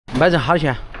买成好多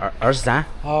钱？23。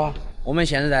好。 我们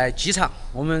现在在机场，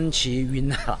我们去云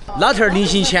南了。老头儿临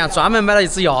行前专门买了一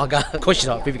支牙膏，可惜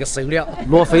了，被别个收了。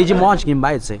落飞机马上去给你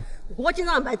买一支。我经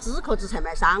常卖纸壳子才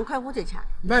卖3块5角钱，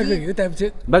买个又带不走。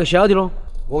买个小的喽。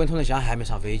我跟同事现在还没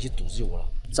上飞机，肚子就饿了。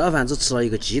早饭只吃了一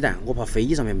个鸡蛋，我怕飞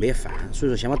机上面没饭，所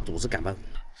以说先把肚子干饱。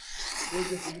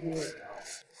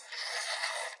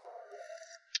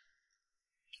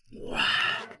哇，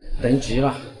登机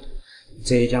了，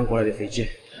浙江过来的飞机。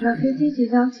 那飞机即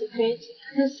将起飞，请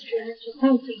开始确认这太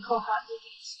停后话这件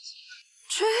事情。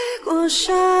吹过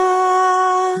山，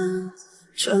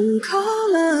春靠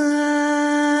了。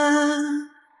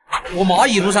我妈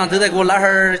一路上都在给我奶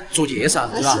儿做介绍，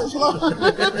是吧？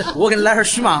我跟奶儿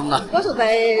许忙了。我是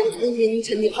在云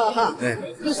城里跑哈，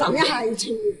有上面还有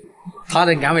层。他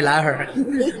能安慰奶儿，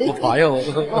不怕哟。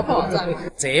我怕咋？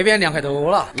这边凉快多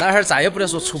了，奶儿再也不得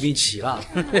说出病气了。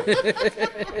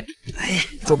哎，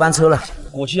坐班车了，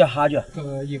过去要好久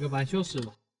1个半小时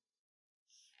吧。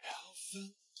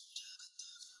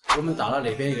我们到了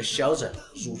那边一个小镇，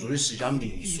入住的是一家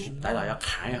民宿，带大家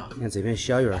看一下。你看这边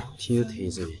小院儿挺有特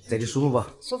色的，这里舒服不？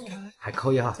舒服，还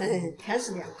可以哈。天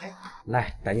是凉快。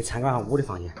来，带你参观下我的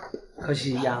房间。可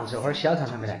惜杨这会儿小常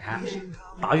常没来看。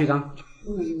大浴缸。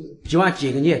今晚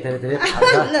借给你，对。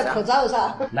来泡澡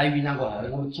噻。来云南过后，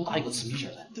我们主打一个吃米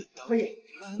线噻。可以。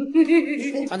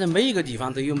反正每一个地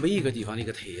方都有每一个地方的一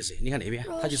个特色。你看那边，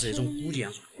它就是那种古建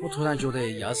筑。我突然觉得，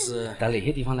要是到那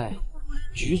些地方来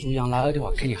居住养老的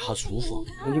话，肯定好舒服。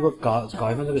你给我告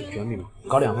一番这个卷饼嘛，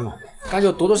告2份嘛。感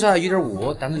觉多多少少有点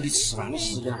饿，但是离吃饭的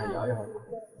时间还要一会儿。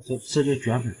这吃点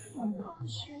卷饼，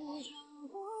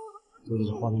这就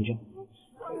是花生酱。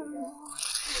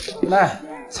来，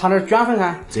尝点卷粉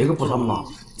看，这个不怎么辣，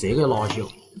这个辣些。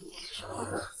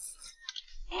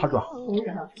好壮。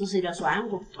只是有点酸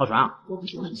过。好酸啊！我不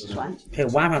喜欢吃酸。嘿，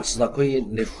晚饭吃到可以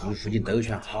那附近兜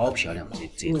圈，好漂亮。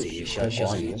这些小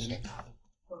人。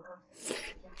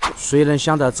谁能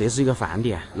想到这是一个饭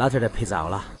店？老头在拍照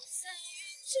了。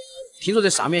听说这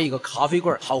上面一个咖啡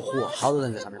馆好火，好多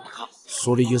人在上面打卡。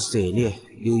说的就是这里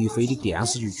刘亦菲的电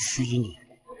视剧取景地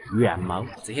原猫。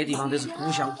这些地方都是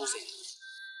古香古色。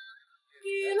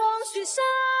玉龙雪山，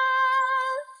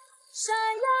闪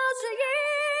耀着荧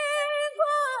光，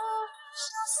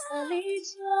色里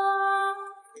中，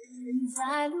人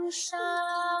在路上，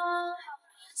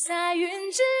彩云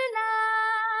之南。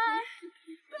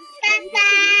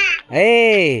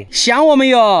哎，想我没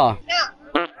有？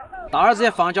大儿子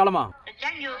也放假了嘛？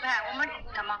煎牛排，我们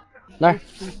干嘛？来，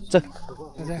走，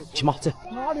骑马走。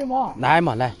哪里嘛？来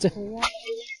嘛，来走。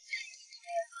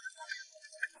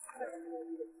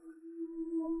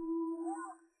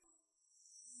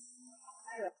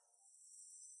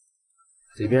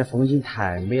这边风景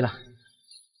太美了。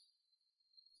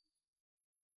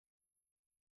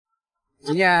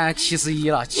今年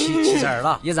71了，72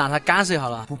了，也让他感受一下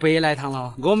了，不白来趟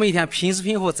了。我们一天拼死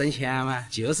拼活挣钱嘛，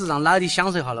就是让老的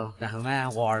享受一下了，然后嘛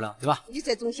玩了，对吧？你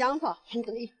这种想法很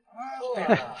对。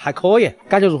还可以，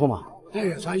感觉如何嘛？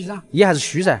哎，穿衣裳。也还是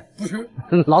虚噻。不虚。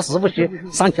那是不虚，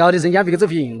上桥的人家别个走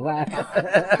平路啊。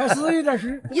还是有点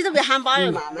虚。你都别喊马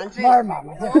儿慢慢走。马儿慢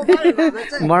慢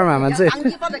走。马儿慢慢走。让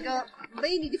你把那个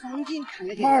美丽的风景看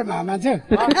得见。马儿慢慢走。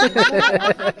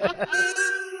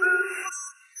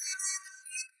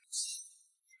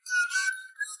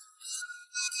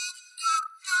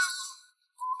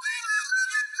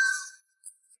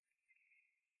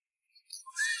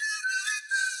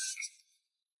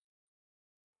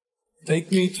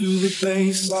Take me to the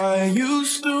place I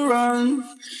used to run.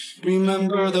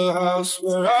 Remember the house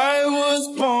where I was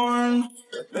born,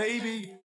 baby.